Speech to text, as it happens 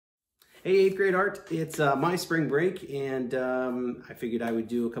Hey, 8th grade art, it's my spring break, and I figured I would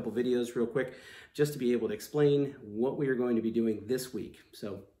do a couple videos real quick just to be able to explain what we are going to be doing this week.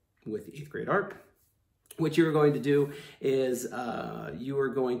 So with 8th grade art, what you are going to do is you are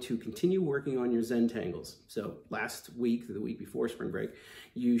going to continue working on your Zentangles. So last week, the week before spring break,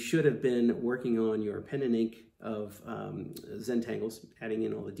 you should have been working on your pen and ink of Zentangles, adding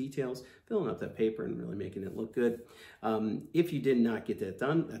in all the details, filling up that paper and really making it look good. If you did not get that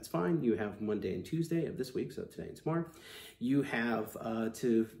done, that's fine. You have Monday and Tuesday of this week, so today and tomorrow. You have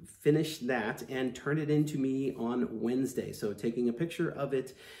to finish that and turn it into me on Wednesday. So taking a picture of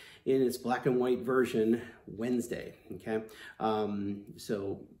it in its black and white version Wednesday, okay?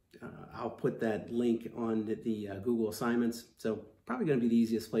 I'll put that link on the Google Assignments. So probably going to be the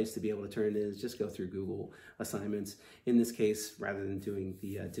easiest place to be able to turn it in is just go through Google Assignments in this case, rather than doing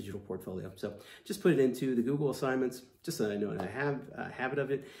the digital portfolio. So just put it into the Google Assignments, just so I know that I have a habit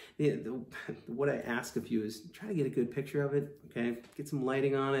of it. What I ask of you is try to get a good picture of it, okay? Get some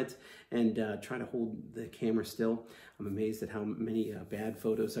lighting on it and try to hold the camera still. I'm amazed at how many bad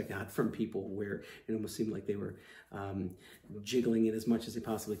photos I got from people where it almost seemed like they were jiggling it as much as they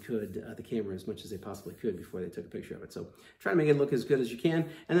possibly could, the camera as much as they possibly could before they took a picture of it. So try to make it look as good as you can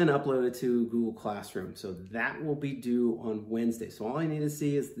and then upload it to Google Classroom. So that will be due on Wednesday. So all I need to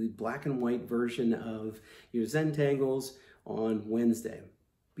see is the black and white version of your Zentangles on Wednesday.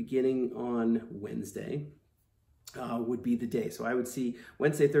 Beginning on Wednesday would be the day. So I would see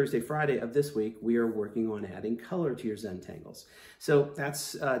Wednesday, Thursday, Friday of this week, we are working on adding color to your Zentangles. So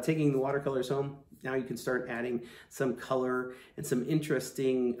that's taking the watercolors home. Now you can start adding some color and some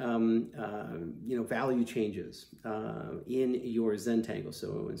interesting, value changes in your Zentangle.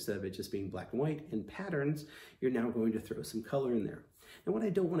 So instead of it just being black and white and patterns, you're now going to throw some color in there. And what I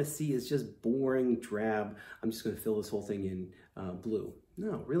don't want to see is just boring, drab, I'm just going to fill this whole thing in blue.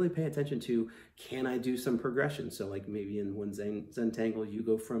 No, really pay attention to, can I do some progression? So like maybe in one Zentangle, you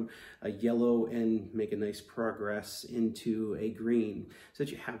go from a yellow and make a nice progress into a green, so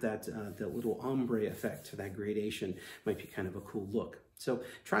that you have that, that little ombre effect, that gradation might be kind of a cool look. So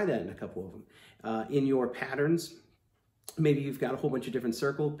try that in a couple of them. In your patterns, maybe you've got a whole bunch of different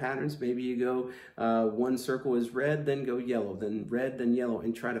circle patterns. Maybe you go, one circle is red, then go yellow, then red, then yellow,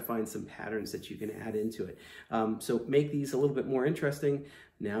 and try to find some patterns that you can add into it. So make these a little bit more interesting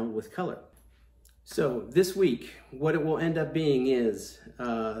now with color. So this week, what it will end up being is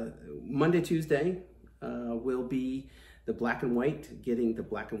Monday, Tuesday will be the black and white, getting the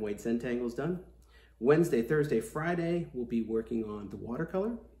black and white Zentangles done. Wednesday, Thursday, Friday, we'll be working on the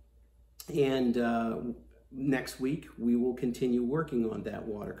watercolor. And next week, we will continue working on that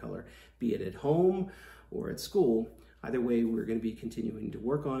watercolor, be it at home or at school. Either way, we're going to be continuing to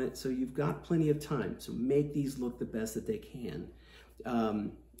work on it, so you've got plenty of time. So make these look the best that they can.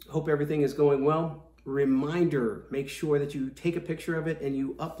 Hope everything is going well. Reminder, make sure that you take a picture of it and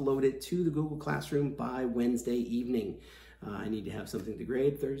you upload it to the Google Classroom by Wednesday evening. I need to have something to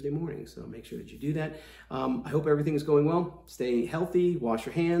grade Thursday morning, so make sure that you do that. I hope everything is going well. Stay healthy, wash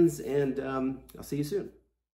your hands, and I'll see you soon.